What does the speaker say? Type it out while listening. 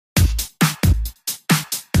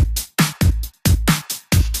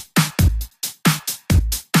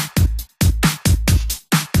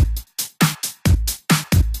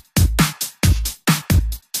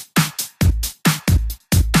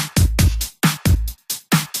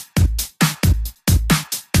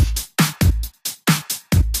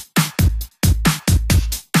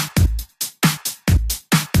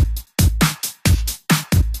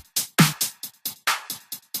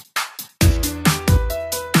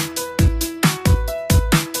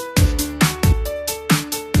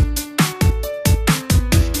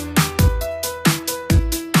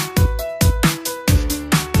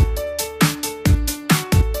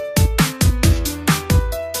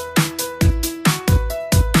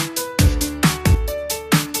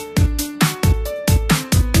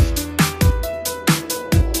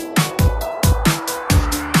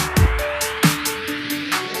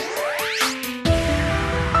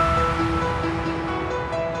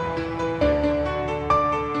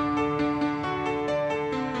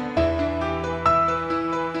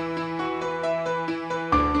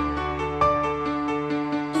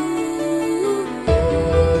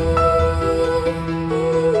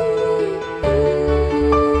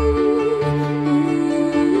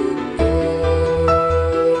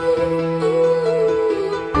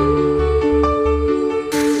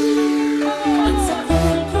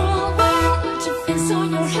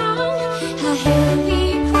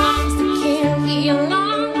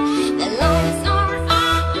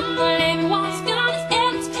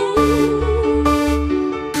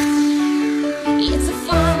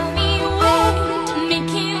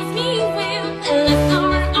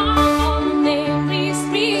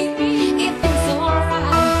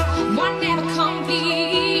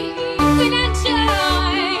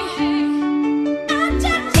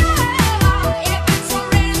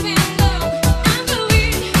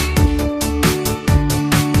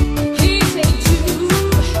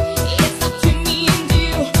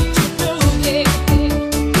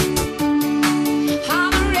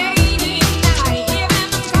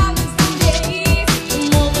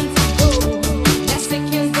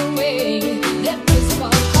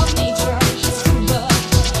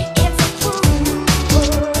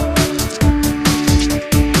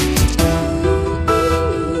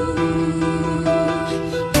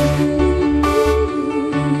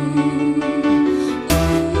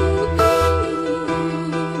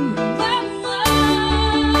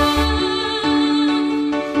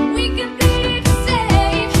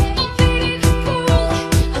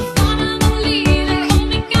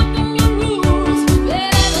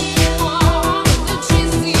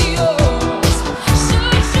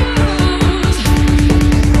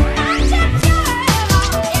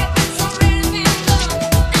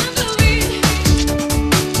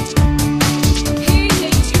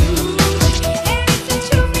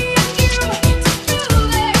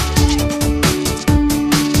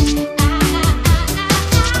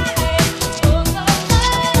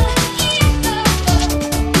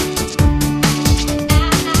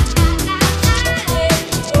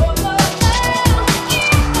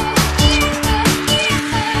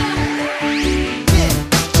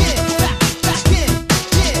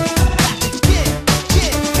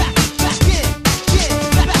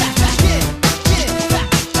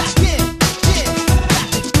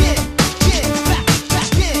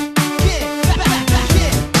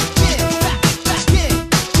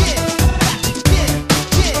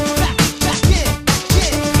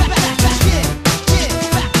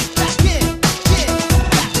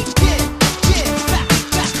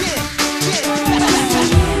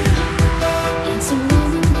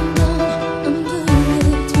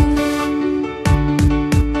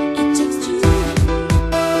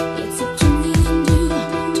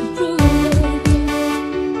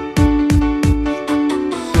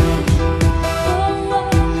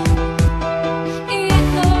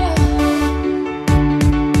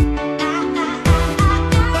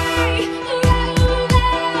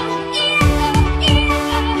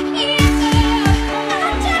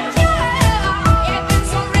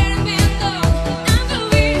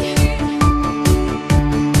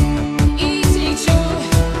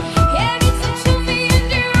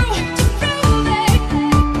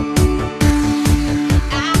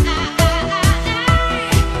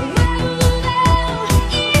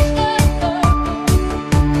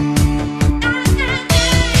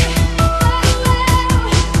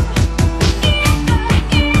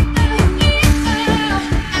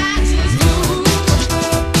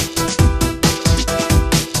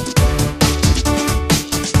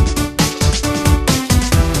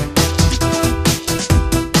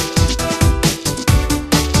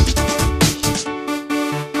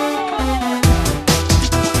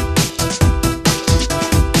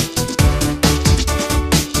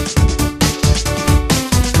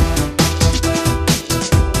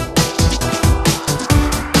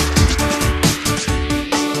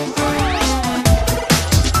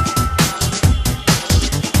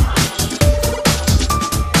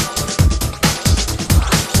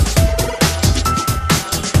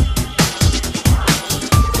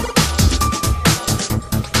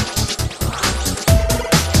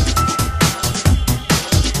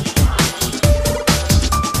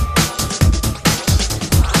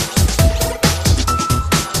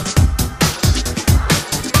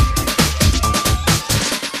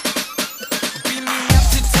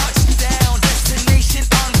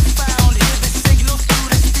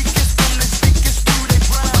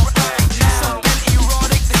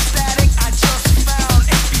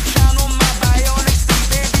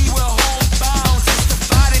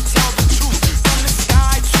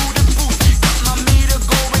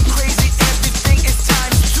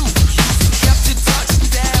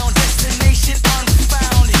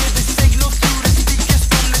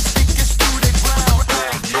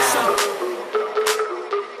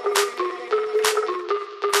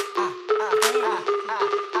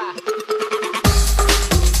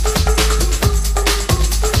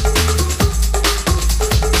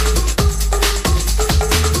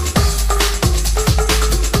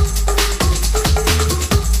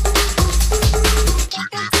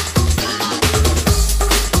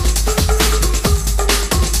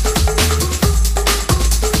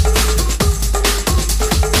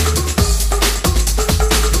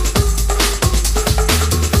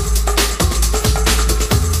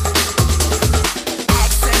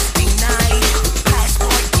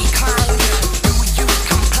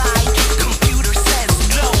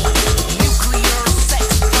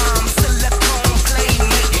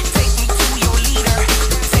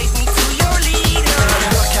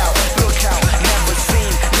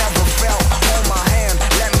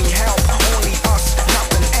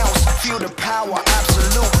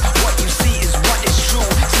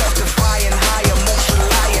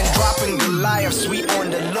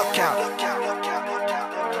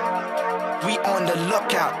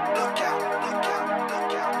lookout.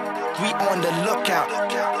 We on the lookout.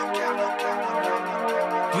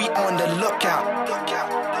 We on the lookout.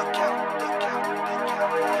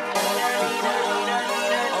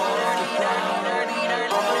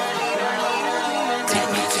 Take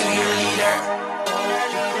me to your leader.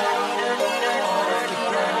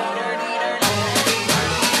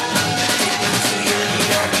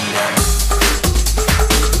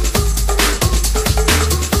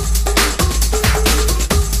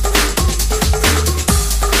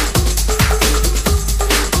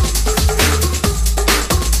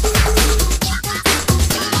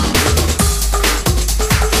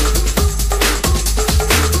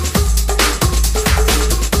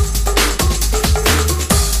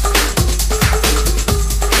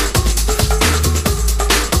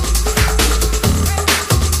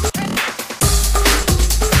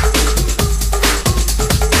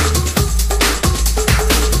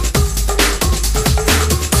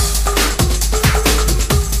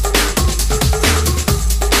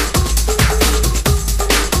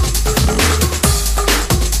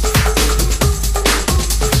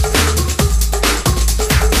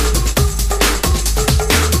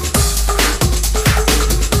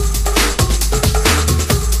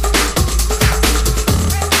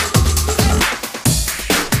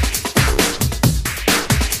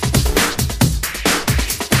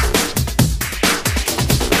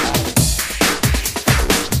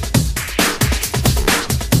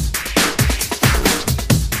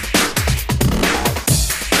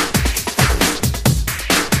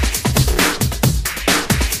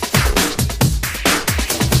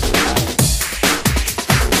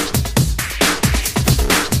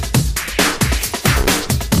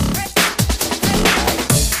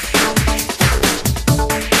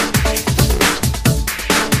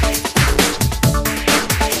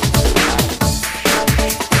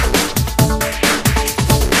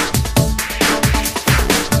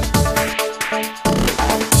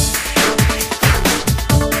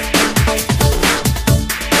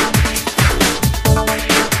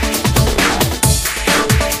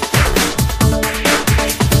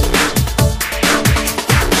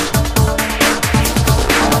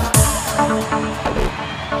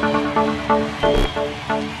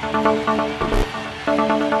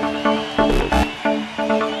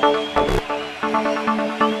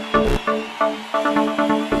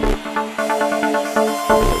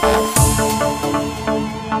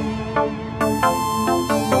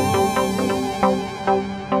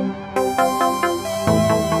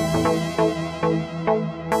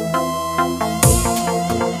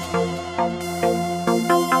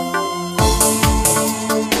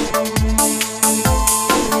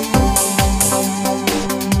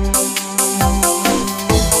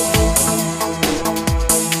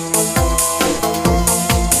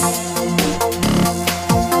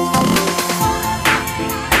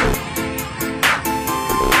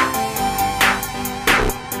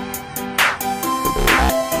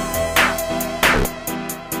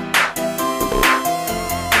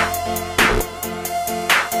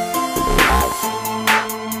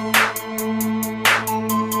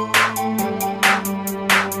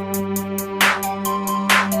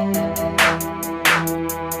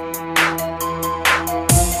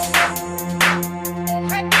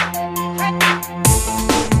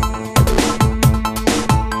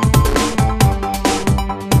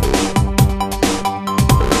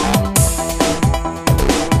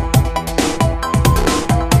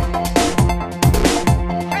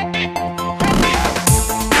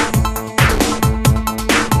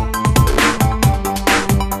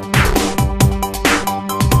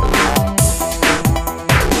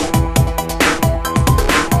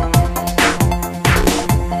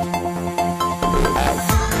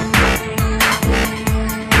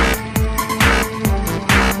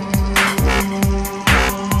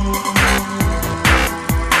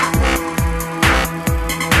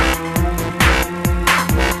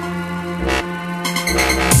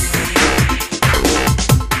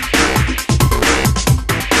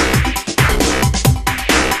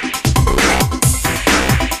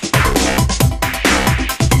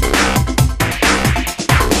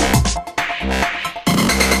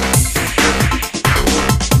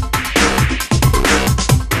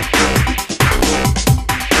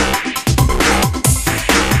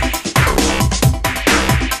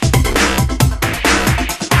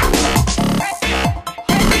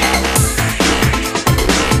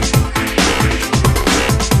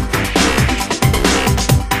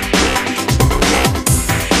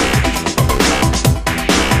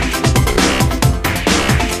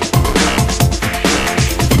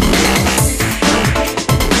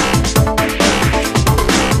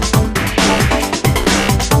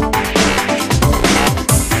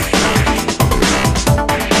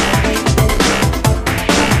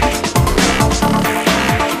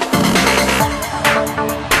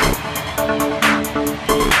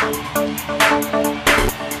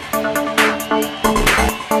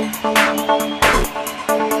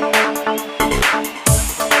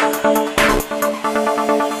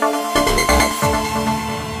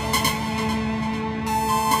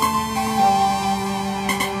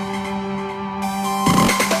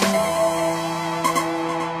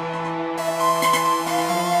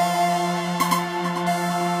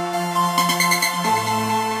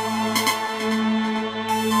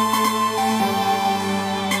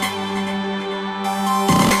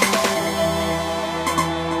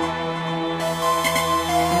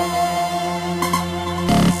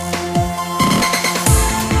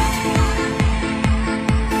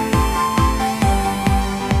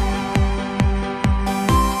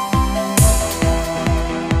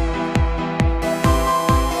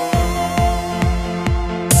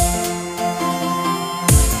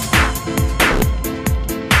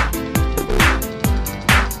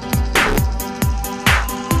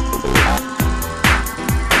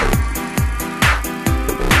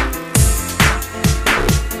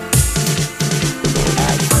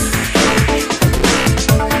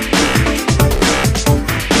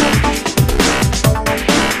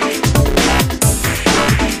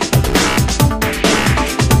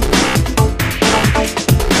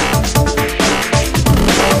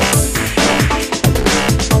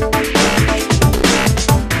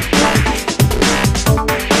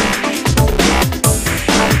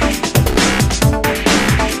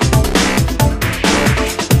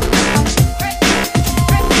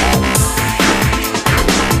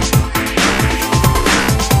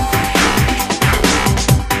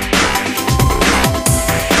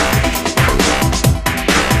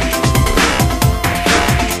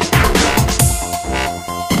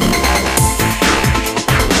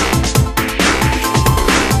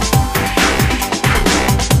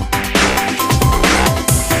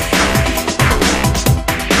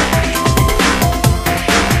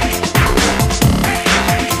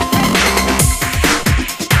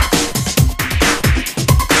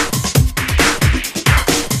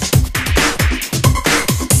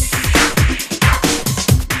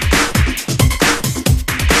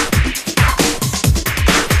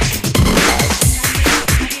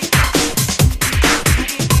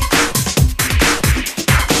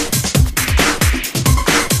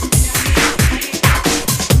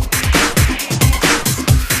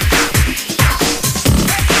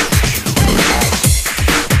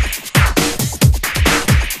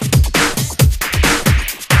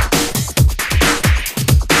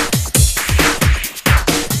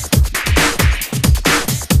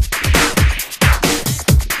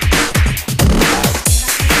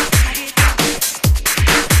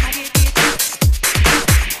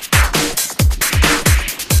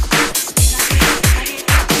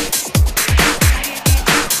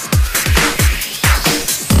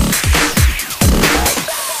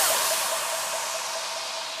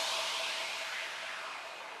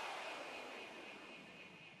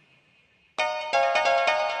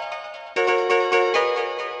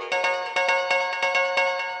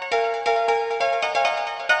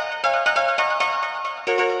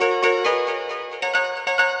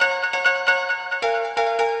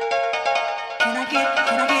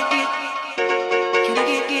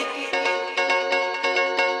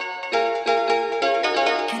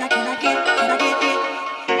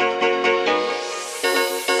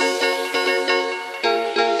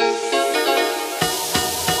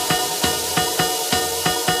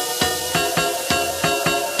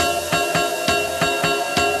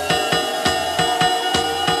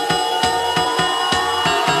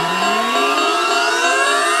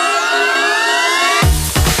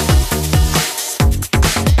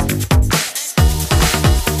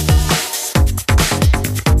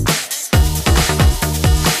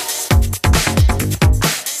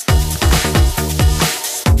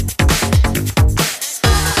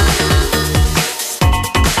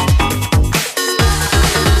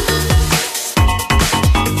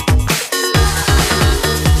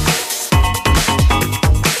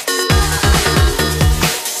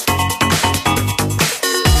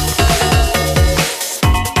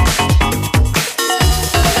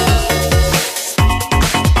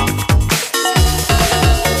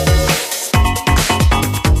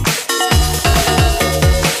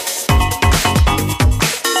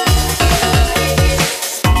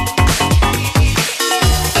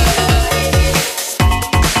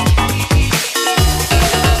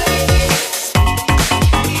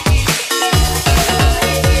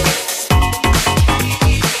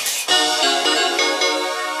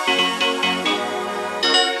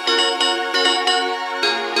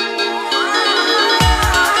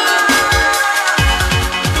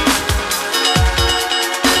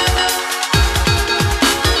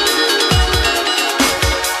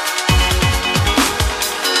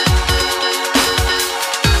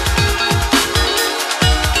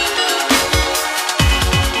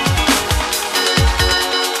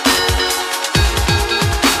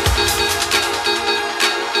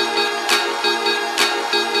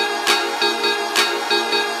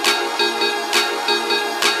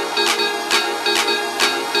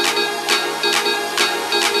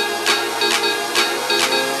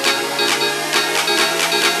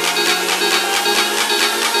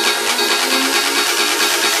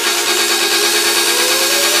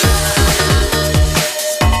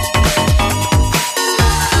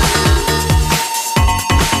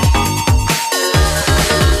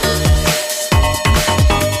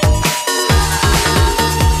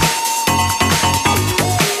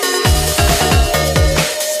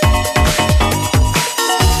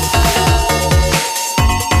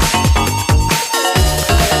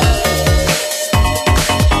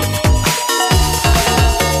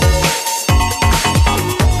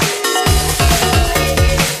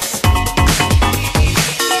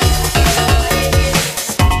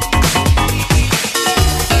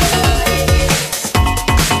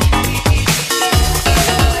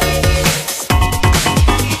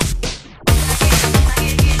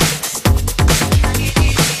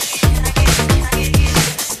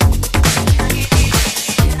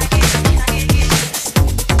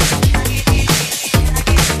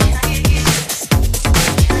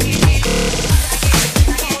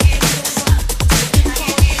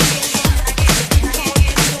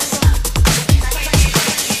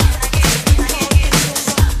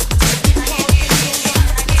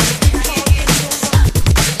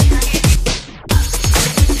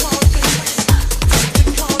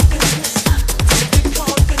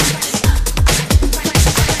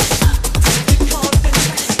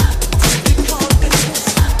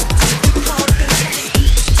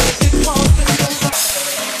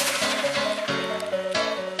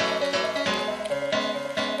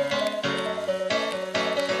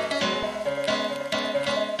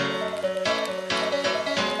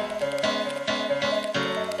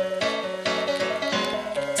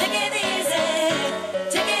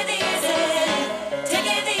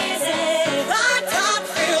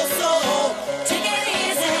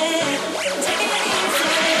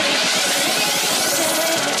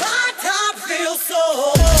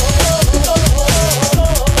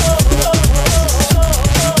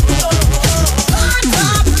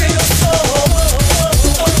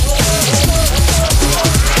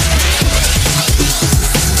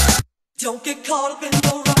 Don't get caught up in the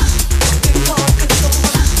rush. Don't get caught up in the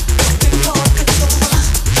rush. Don't get caught up in the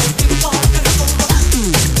rush. Don't get caught up in the rush.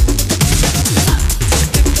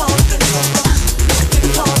 Don't get caught up in the rush. Don't get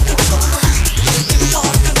caught up in the rush. Don't get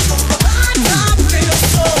caught up in the rush. I feel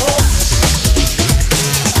so.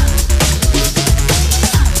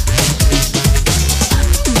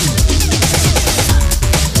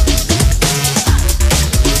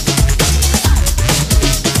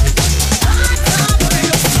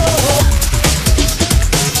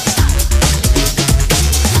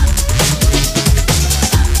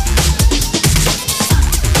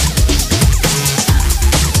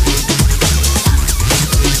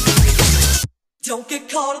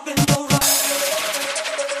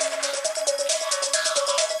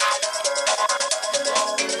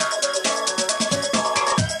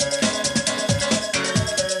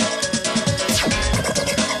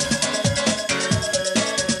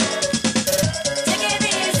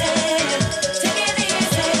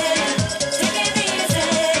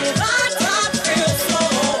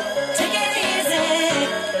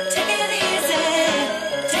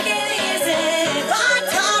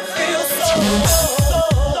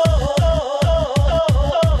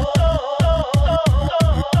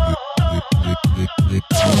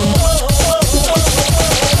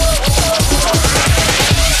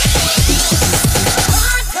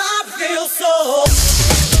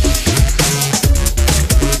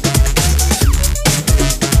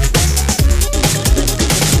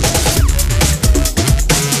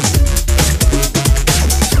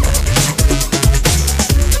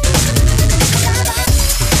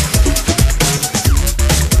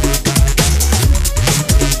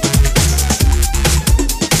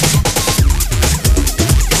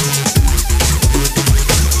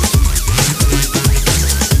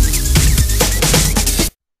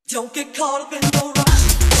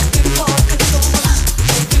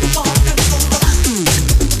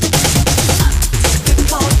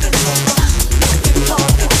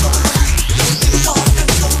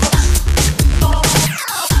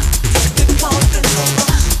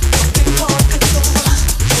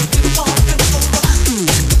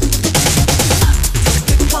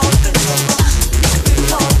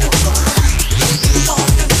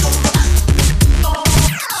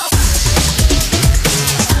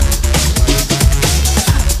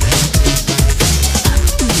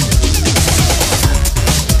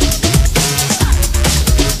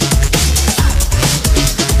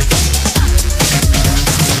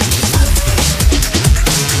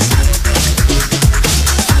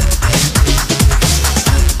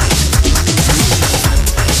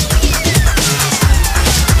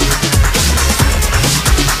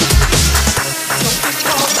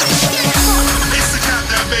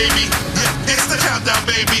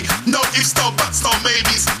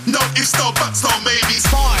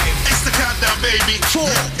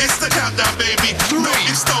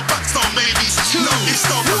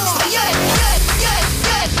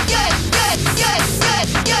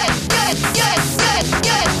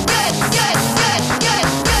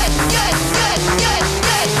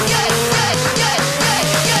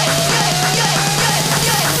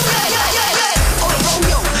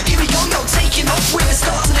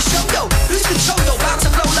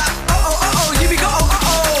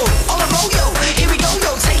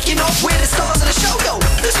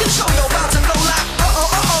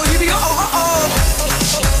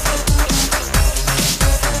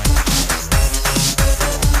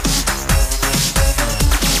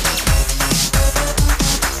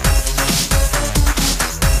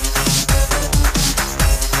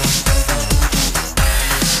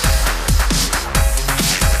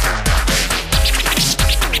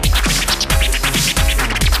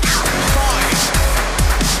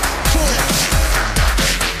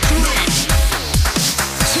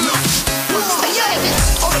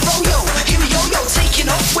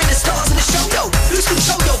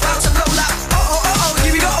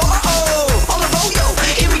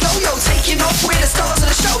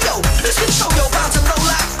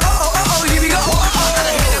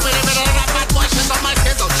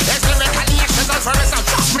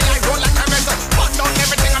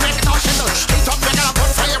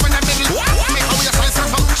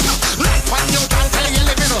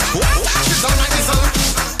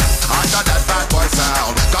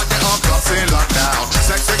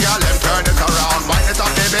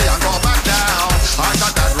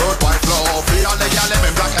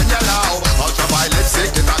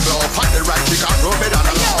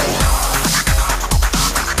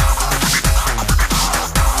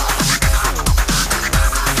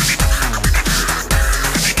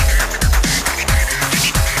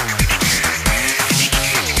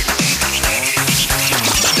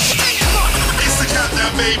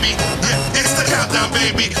 countdown, baby. Yeah, it's the countdown,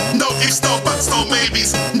 baby. No ifs, no buts, no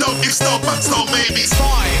maybes. No ifs, no buts, no maybes. 5.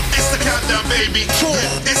 It's the countdown, baby. 4.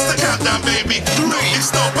 Yeah, it's the countdown, baby. 3. No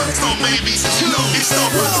ifs, no buts, no maybes. 2. No ifs, no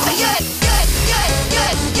buts, no maybes.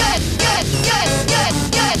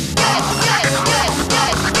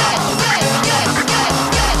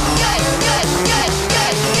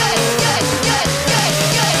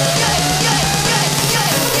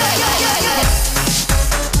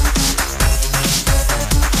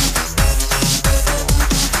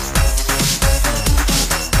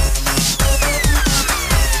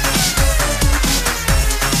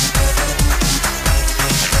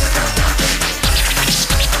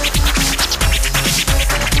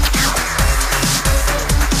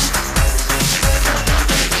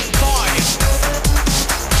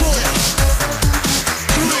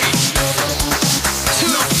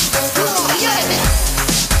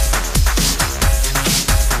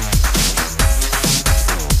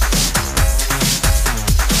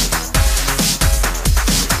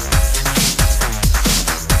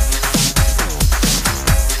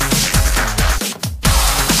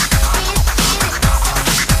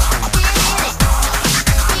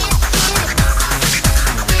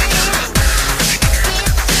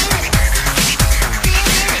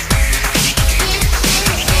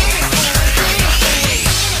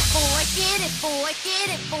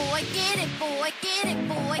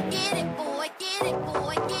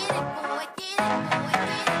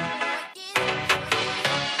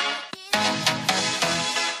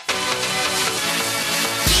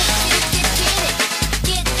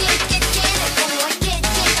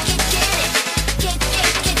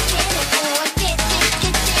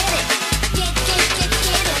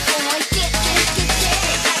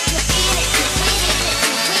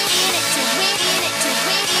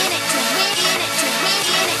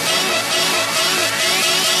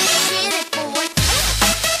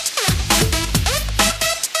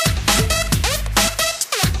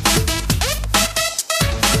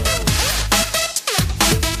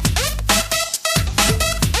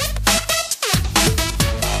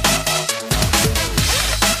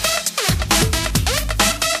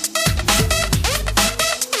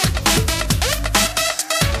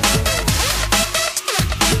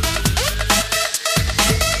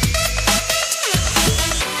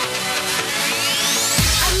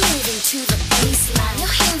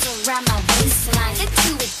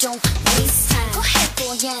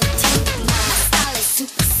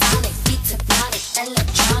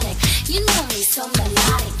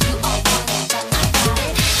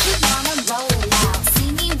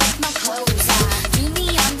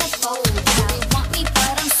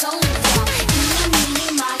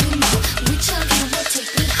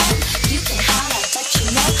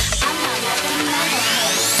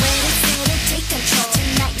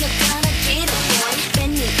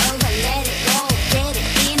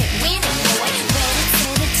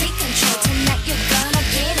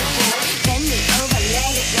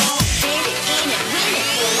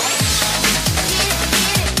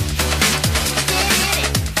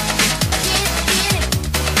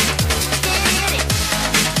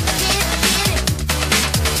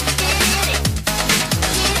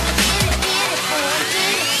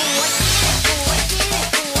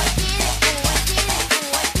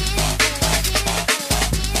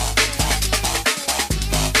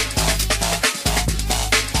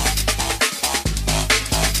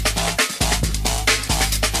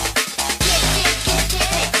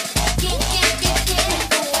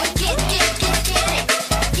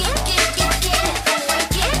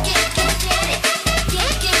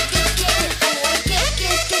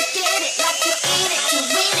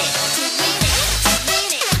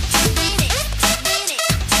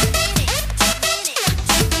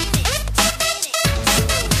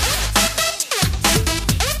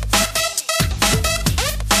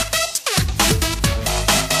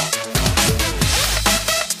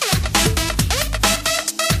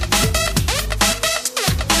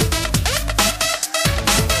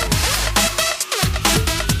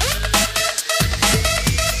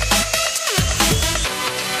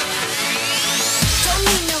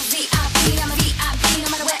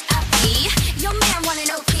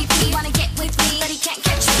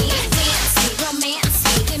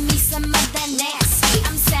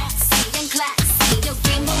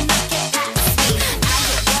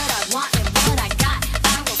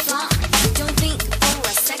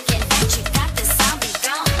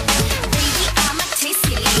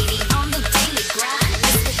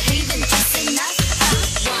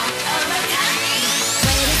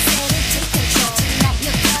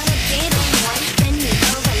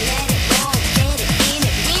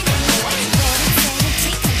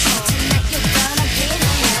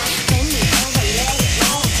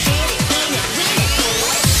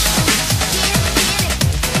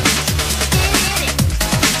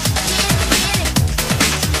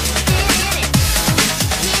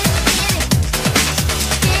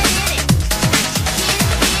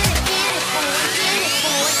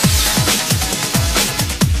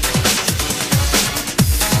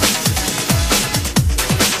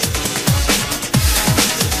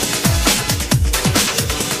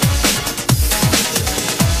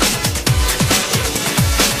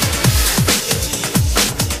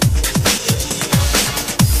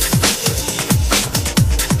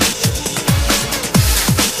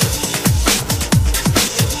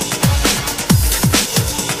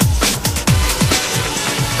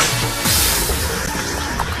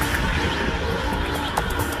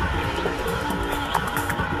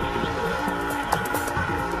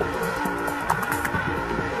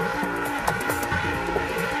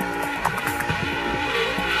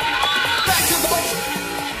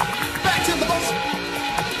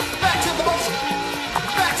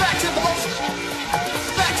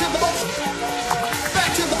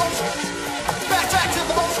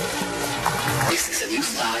 new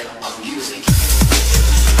style of music.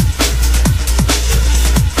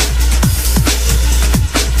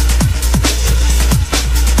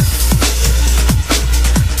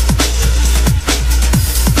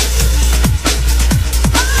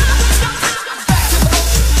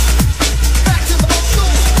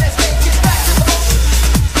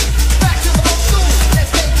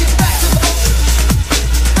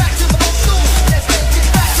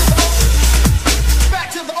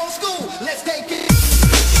 Let's take it.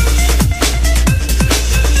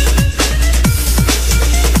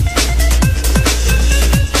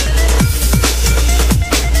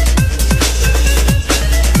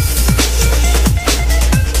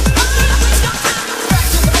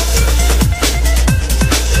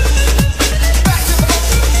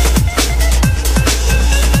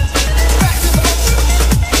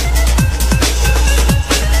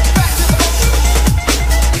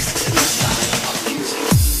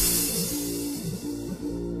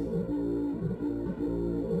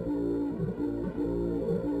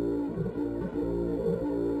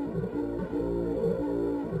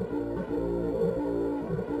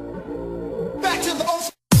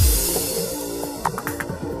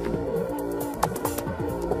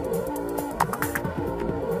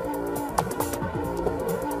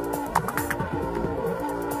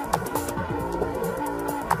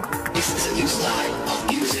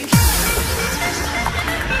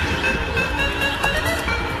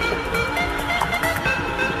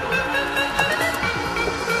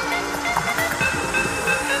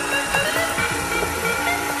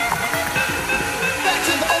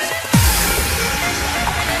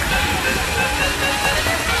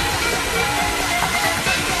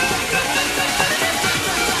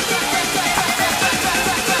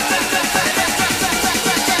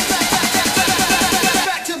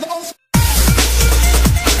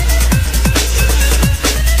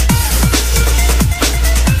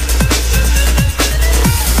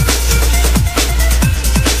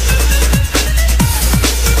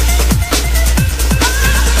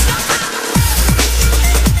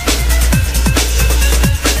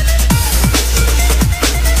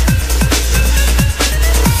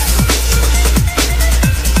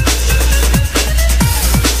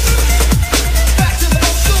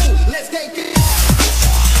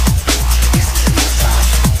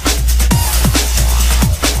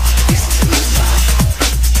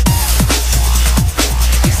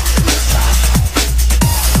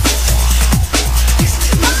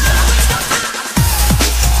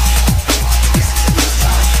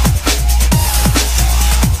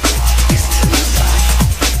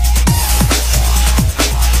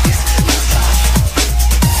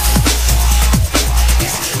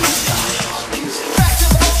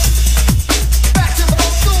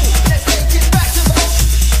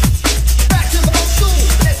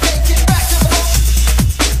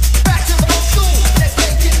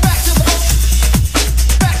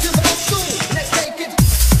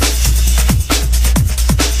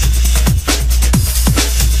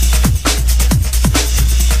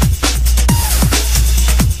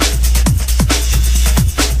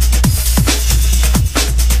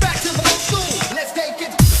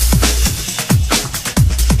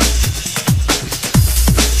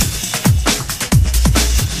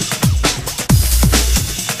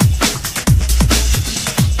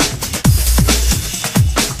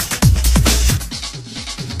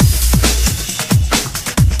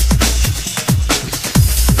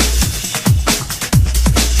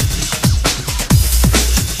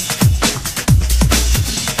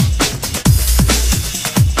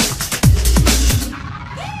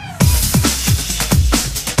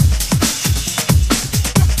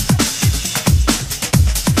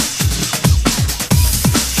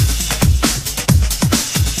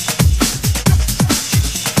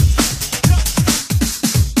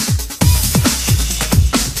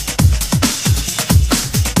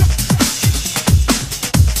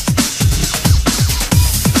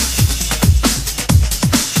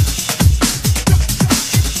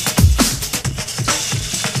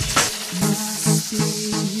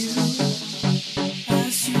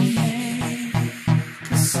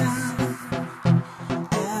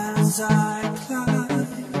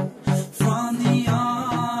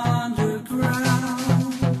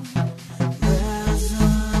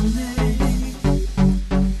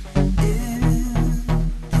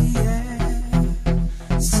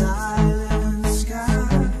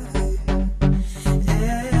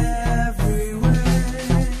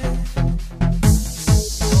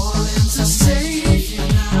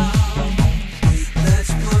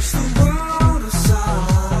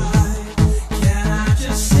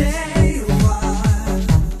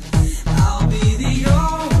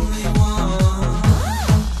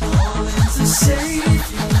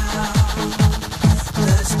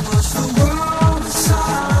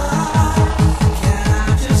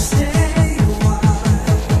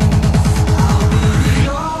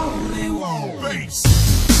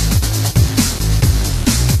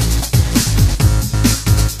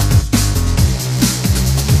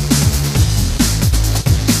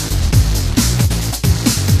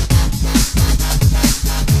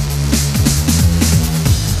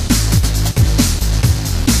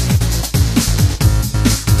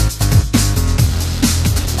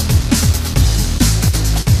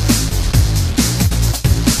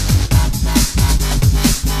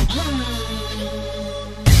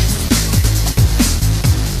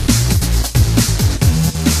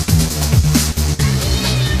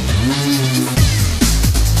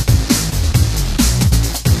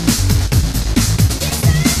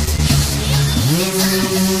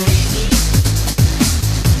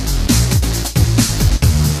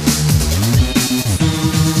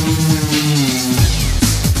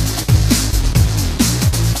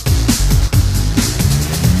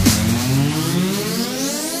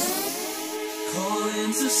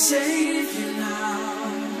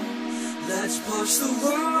 Let's push the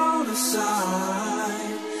world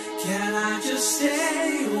aside. Can I just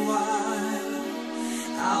stay a while?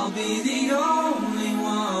 I'll be the only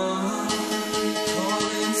one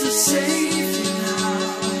calling to save you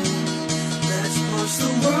now. Let's push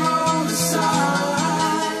the world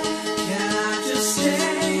aside. Can I just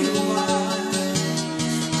stay a while?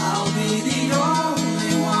 I'll be the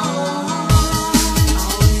only one.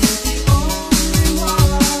 I'll be the only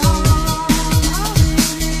one. I'll be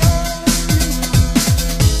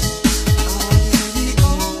the only one. I'll be the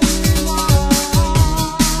only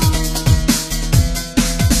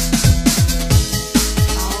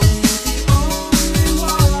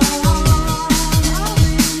one.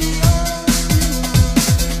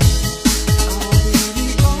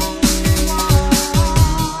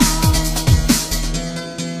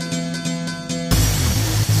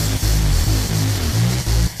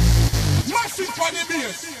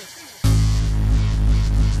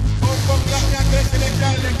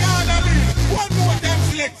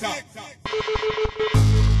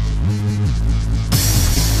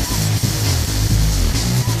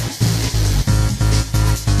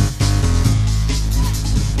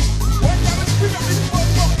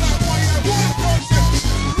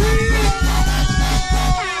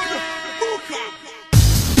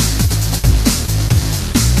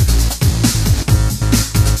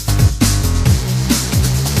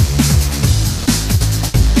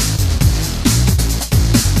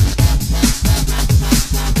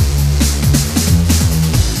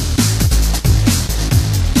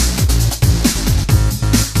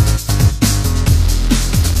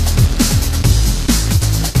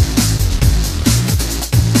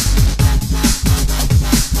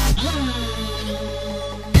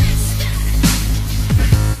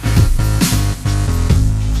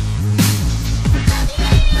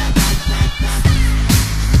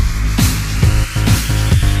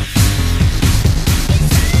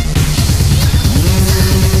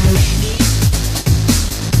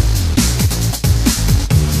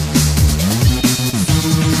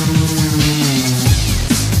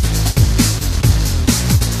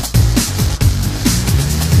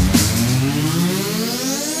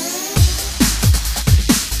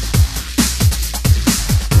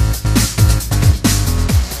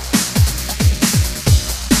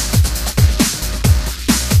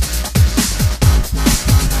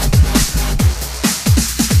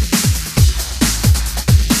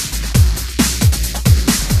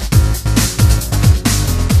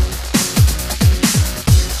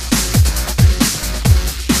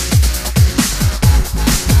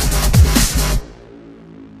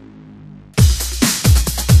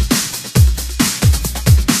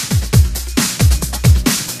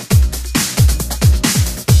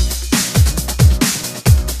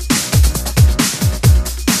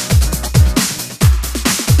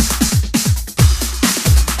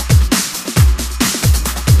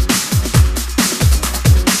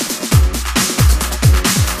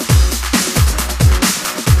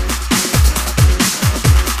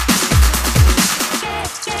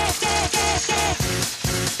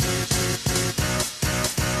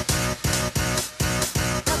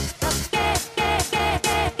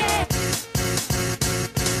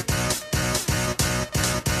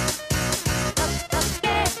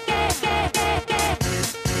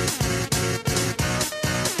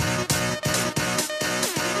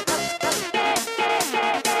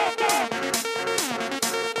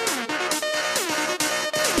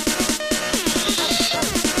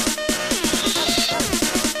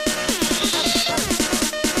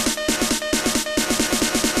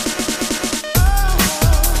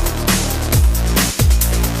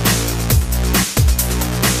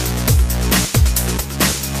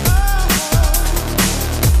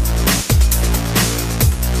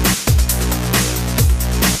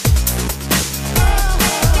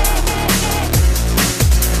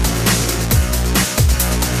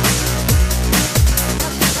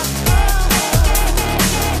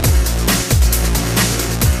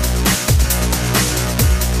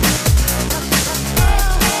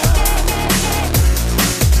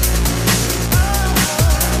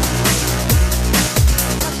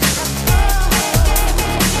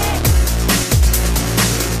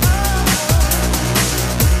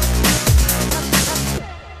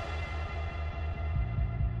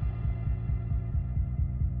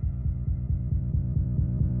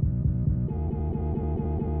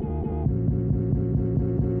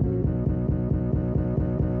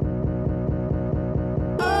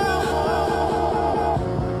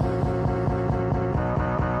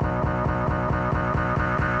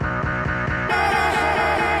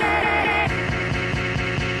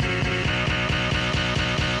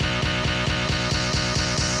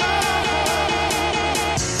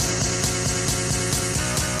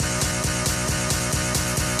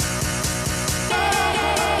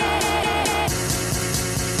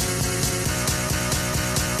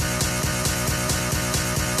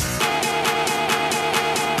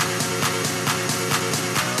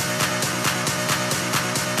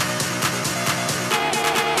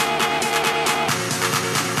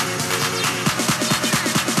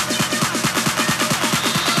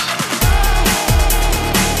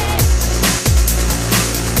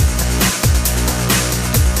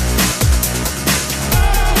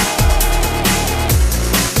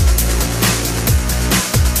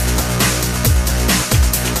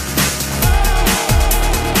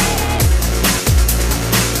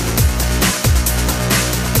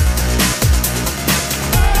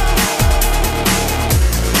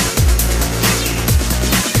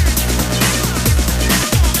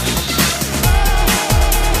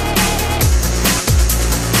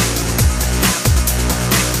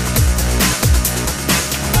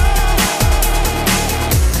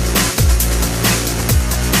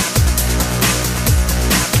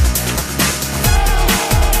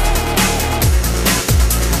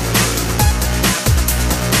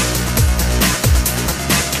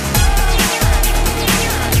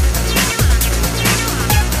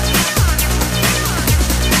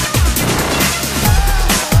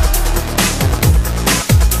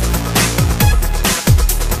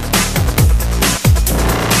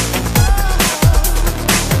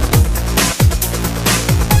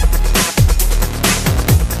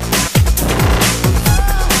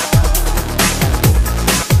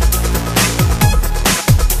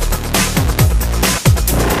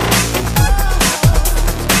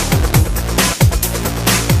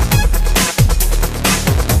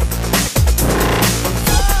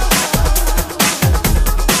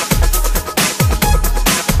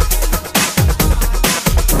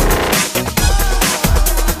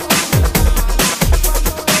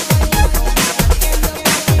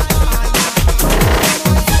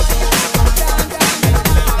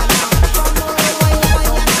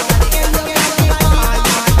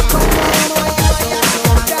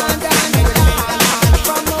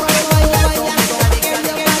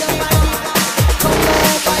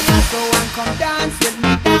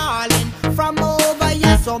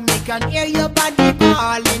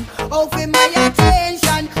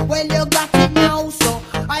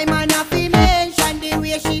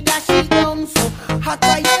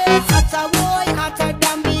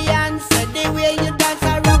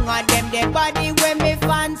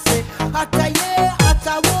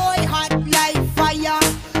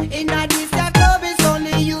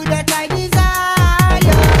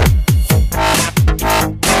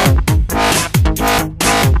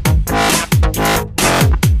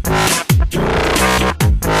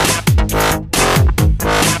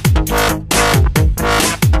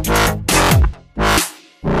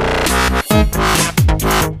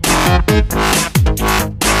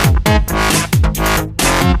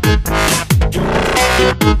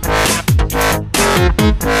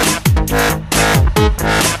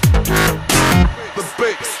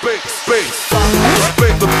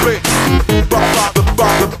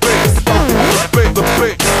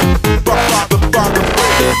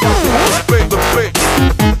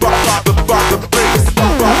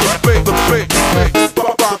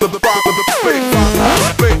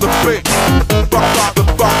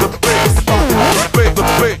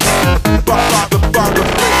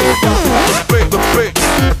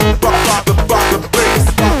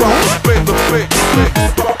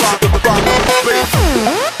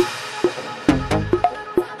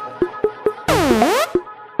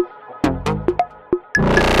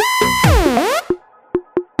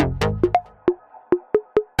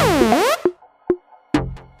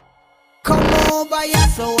 over here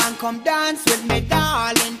so and come dance with me,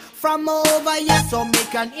 darling. From over here so me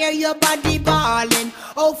can hear your body bawling.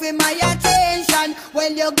 Oh, for my attention,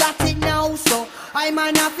 well you got it now, so I'm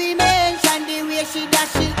an happy mention the way she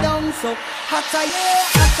dash it down. So hotter, yeah,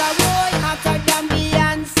 hotter boy, hotter than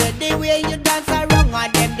Beyonce. The way you dance around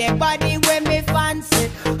and them the body where me fancy.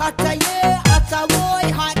 Hotter, yeah, hotter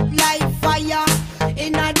boy, hot like fire.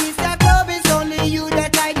 In a disco club it's only you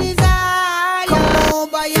that I desire. Come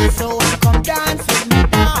over here so I come dance with me,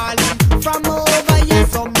 darling. From over here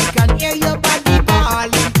so me can hear your body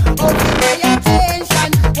bawling. Oh, for my attention,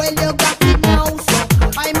 well you got it now, so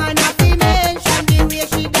I'm an happy mention the way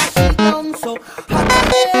she dash it down. So hotter,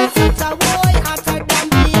 yeah, hotter boy, hotter than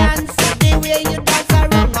Beyonce. The way you dance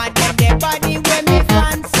around and them the body where me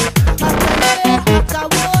fancy. Hotter, yeah, hotter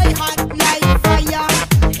boy, hot like fire.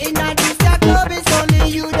 In a disco club it's only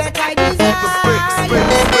you that I desire.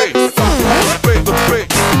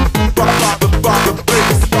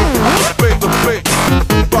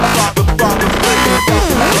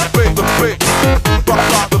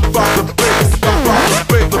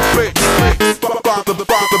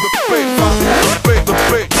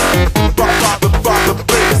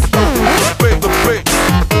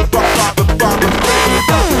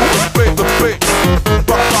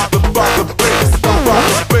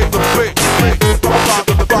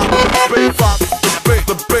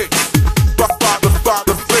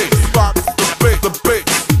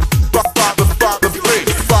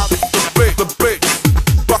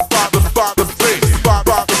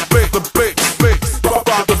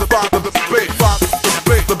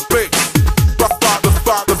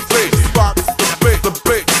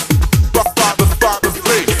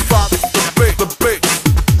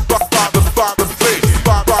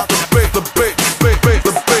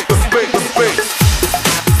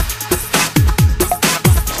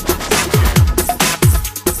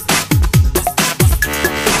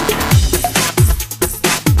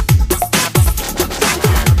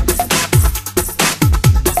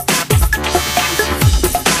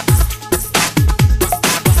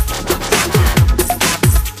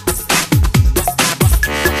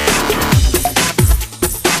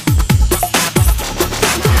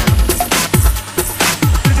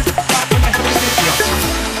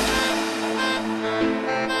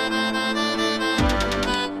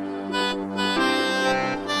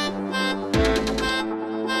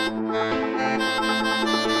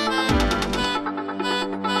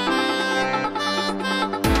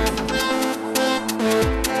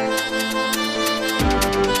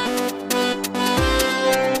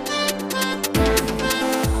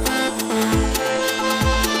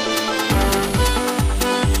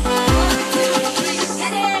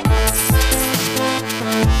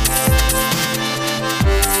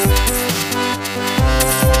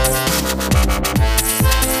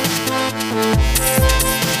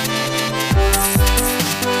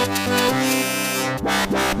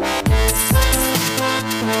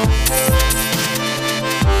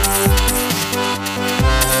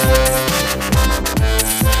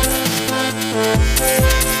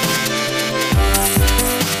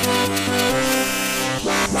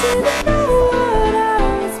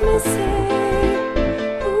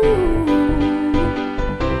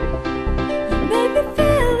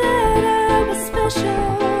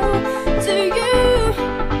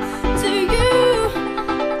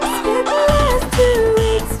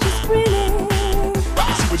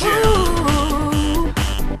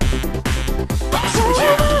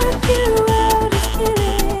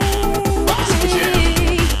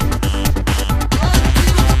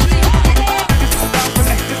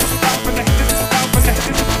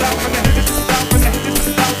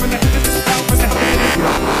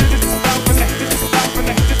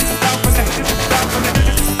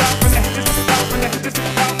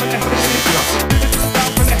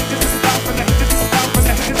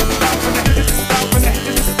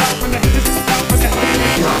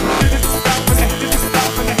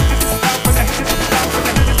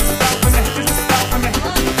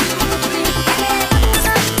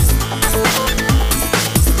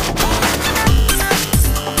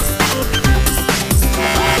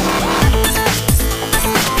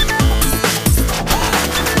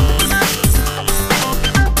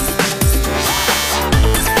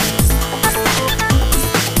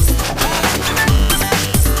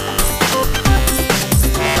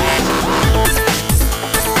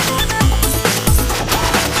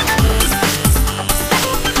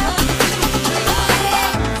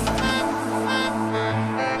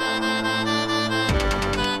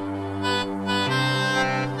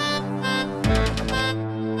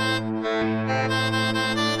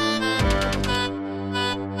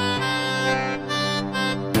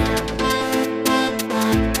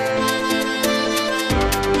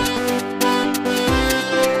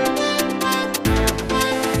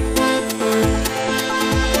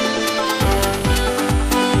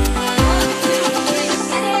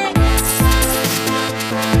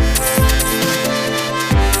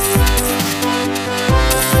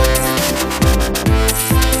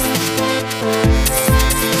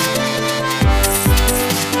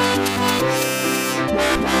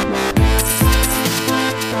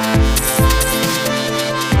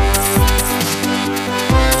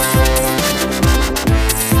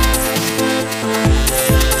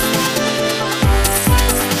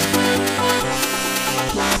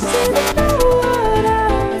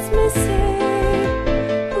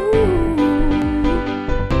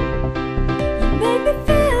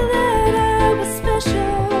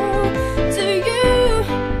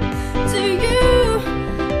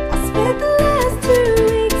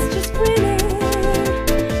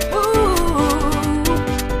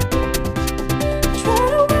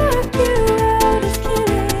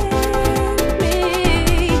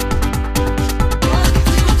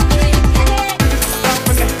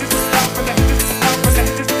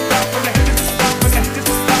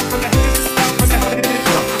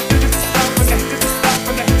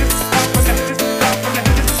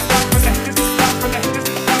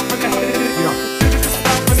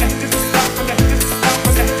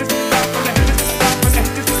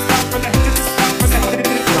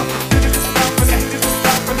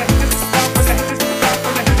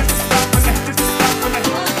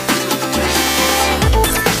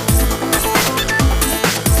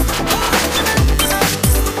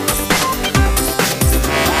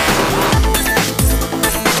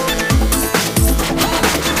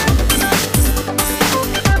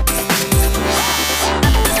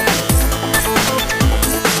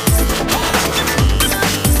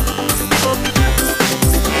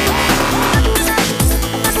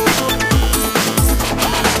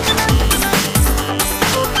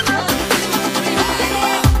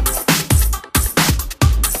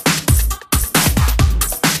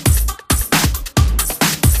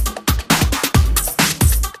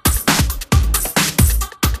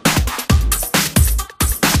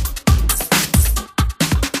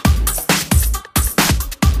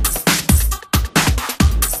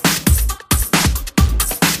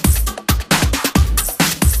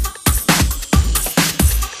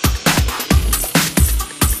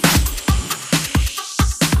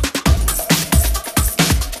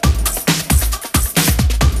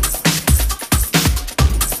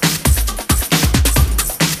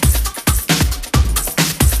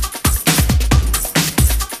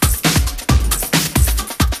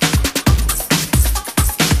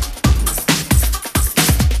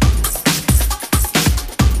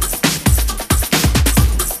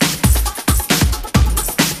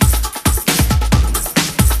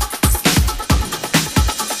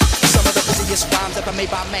 concept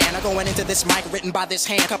made by man. I'm going into this mic written by this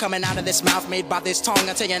hand, coming out of this mouth made by this tongue.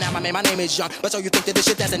 I tell you now, my name is Young. But so you think that this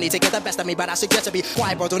shit destiny to get the best of me, but I suggest to be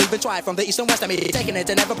quiet, bro. Don't even try it from the east and west of me. Taking it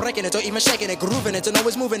and never breaking it, or even shaking it, grooving it, to know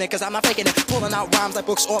it's moving it, cause I'm not faking it. Pulling out rhymes like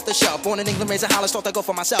books off the shelf. Born in England, raised in Hollis, thought to go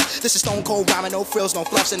for myself. This is stone cold rhyming, no frills, no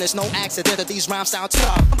fluffs, and there's no accident that these rhymes sound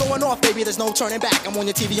tough. I'm going off, baby, there's no turning back. I'm on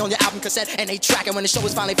your TV, on your album cassette, and they track. And when the show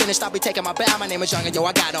is finally finished, I'll be taking my bow. My name is Young, and yo,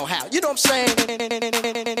 I got no how. You know what I'm saying?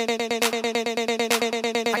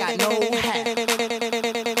 I got no how.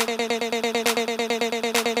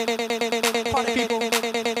 Party people,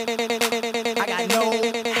 I got no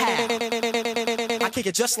how. I kick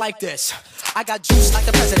it just like this. I got juice like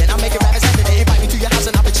the president. I'm making rappers happy. They invite me to your house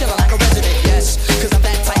and I'll be chilling like a resident. Yes, cause I'm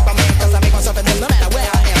that type of man. Cause I make myself at them no matter where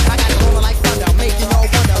I am. I got it rolling like thunder, making y'all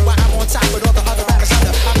wonder why I'm on top with all the other rappers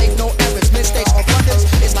under. I make no errors, mistakes, or blunders.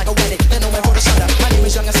 It's like a wedding, then no man for the sunder. My name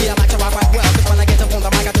is Young, I see I like to rock right well. Cause when I get up on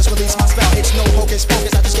the mic, I just release my spell. It's no hocus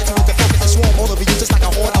pocus, I just get to the focus and swarm all over you just like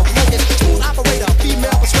a horde of locusts. Smooth operator,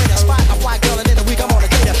 female persuader, spot a fly girl, and in a week I'm on a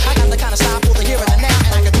data. I got the kind of style for the here and the now,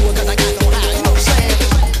 and I can do it cause I got no how. You know what I'm saying?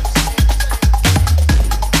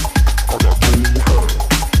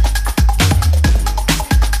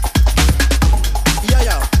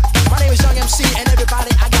 And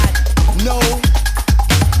everybody, I got no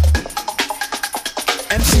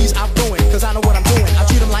MCs I'm ruined, cause I know what I'm doing. I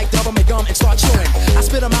treat them like double make gum and start chewing. I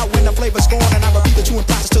spit them out when the flavor's gone, and I repeat the chewing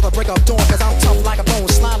process till the break of dawn. Cause I'm tough like a bone,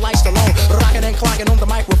 slide like Stallone, rocking and clocking on the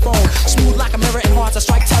microphone. Smooth like a mirror and hard to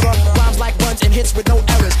strike terror. Rhymes like runs and hits with no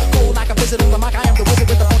errors. Cold like a visit on the mic, I am the wizard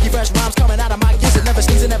with the funky fresh rhymes coming out of my gizzard. Never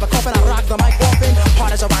sneezing, never coughing, I rock the mic often.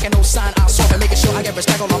 Hard as a rock and no sign, I'll solve it. Making sure I get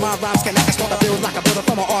respect, all of my rhymes connect. I start to build like a builder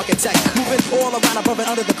from an architect. Moving all around above and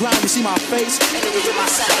under the ground, you see my face, and then you hear my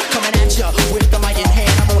sound coming at ya with the mic in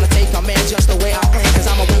hand. I'm gonna take a man just the way I plan, cause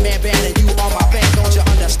I'm a one-man band and you are my band, don't you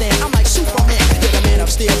understand? I'm like Superman, you're the man of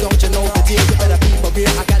steel, don't you know the deal? You better be for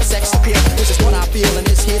real, I got sex appeal. This is what I feel and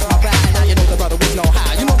this here's my ride, and now you know the brother with no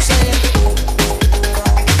how. You know what I'm saying?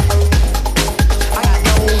 I got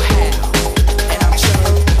no how, and I'm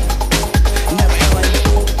chillin', never illin'.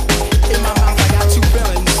 In my mouth I got two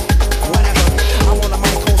villains, whatever. I'm on the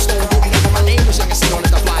mic, cold stone, getting over. My name is Young, and see on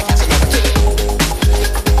as the fly, casting over kick.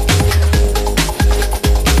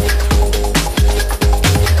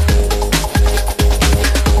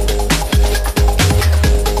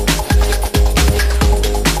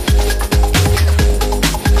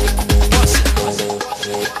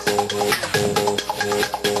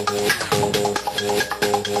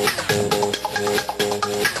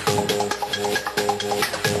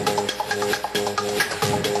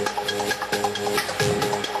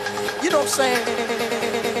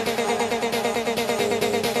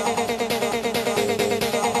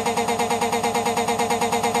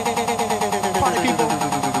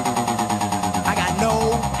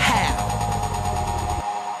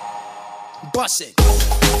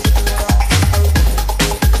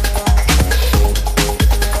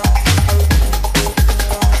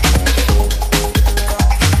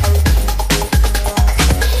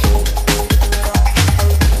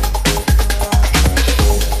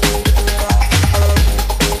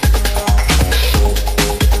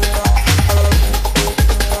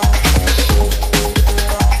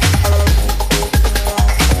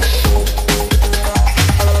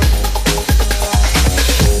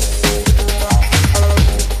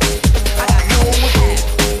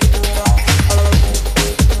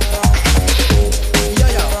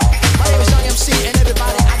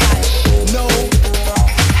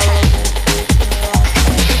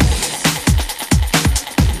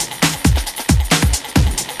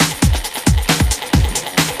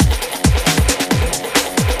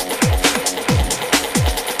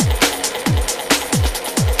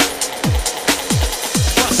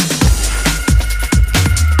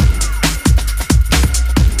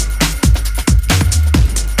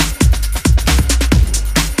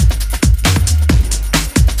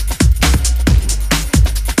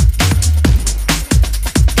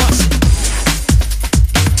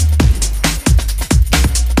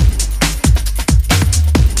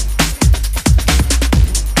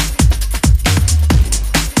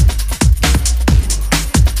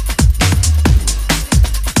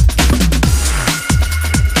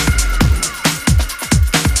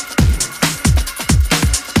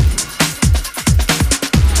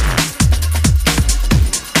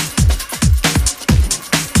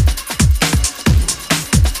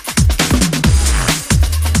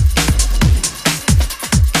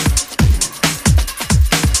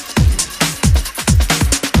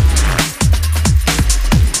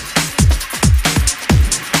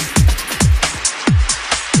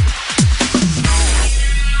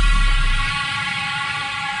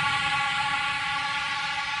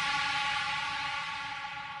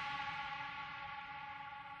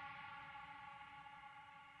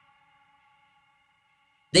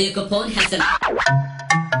 Vehicle has an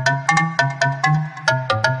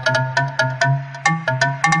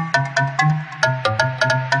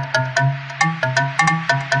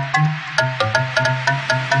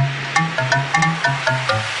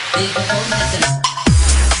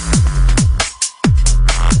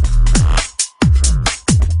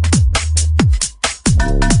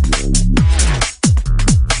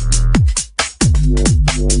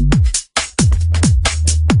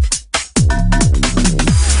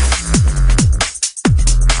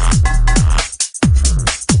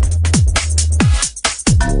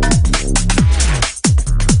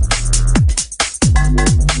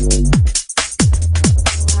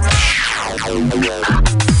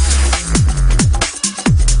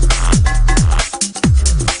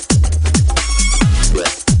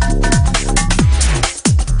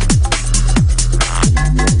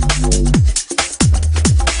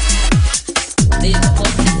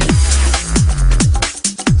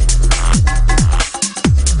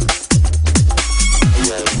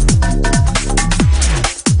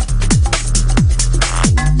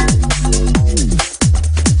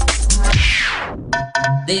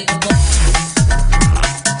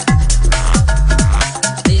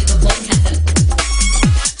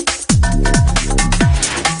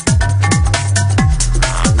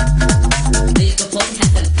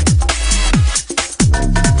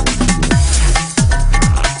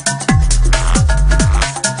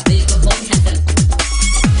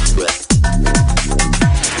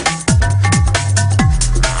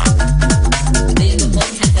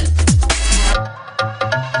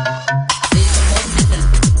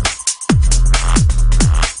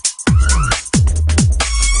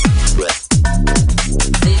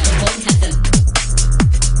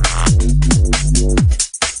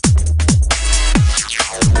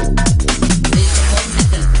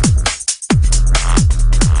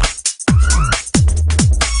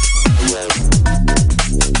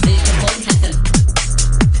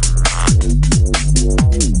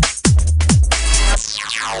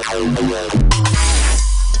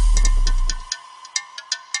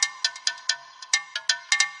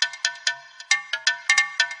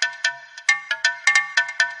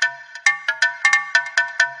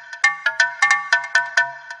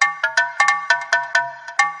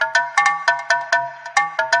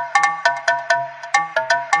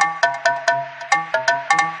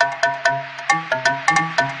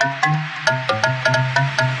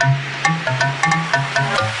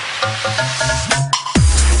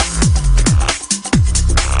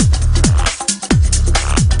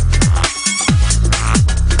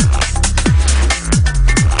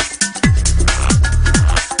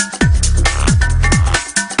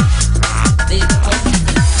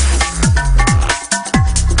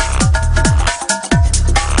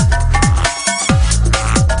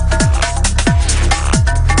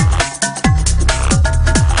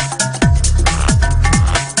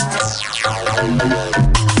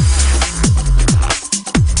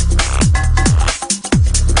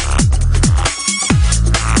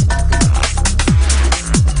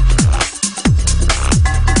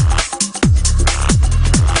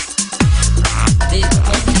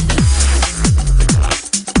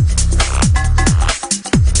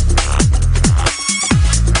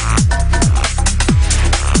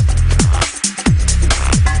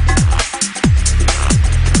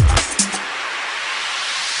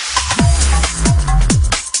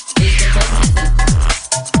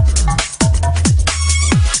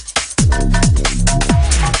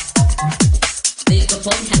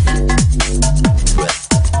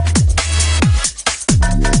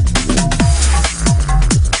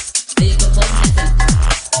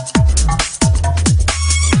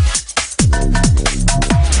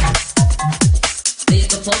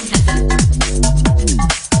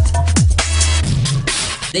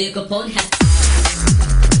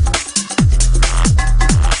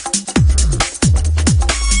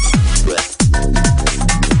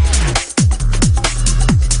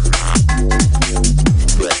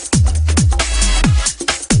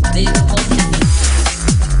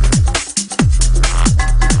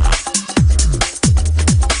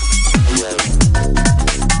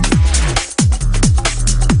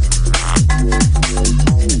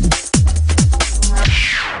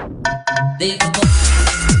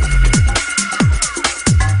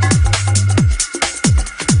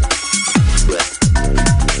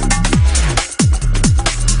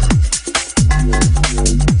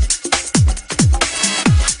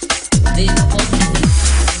vehicle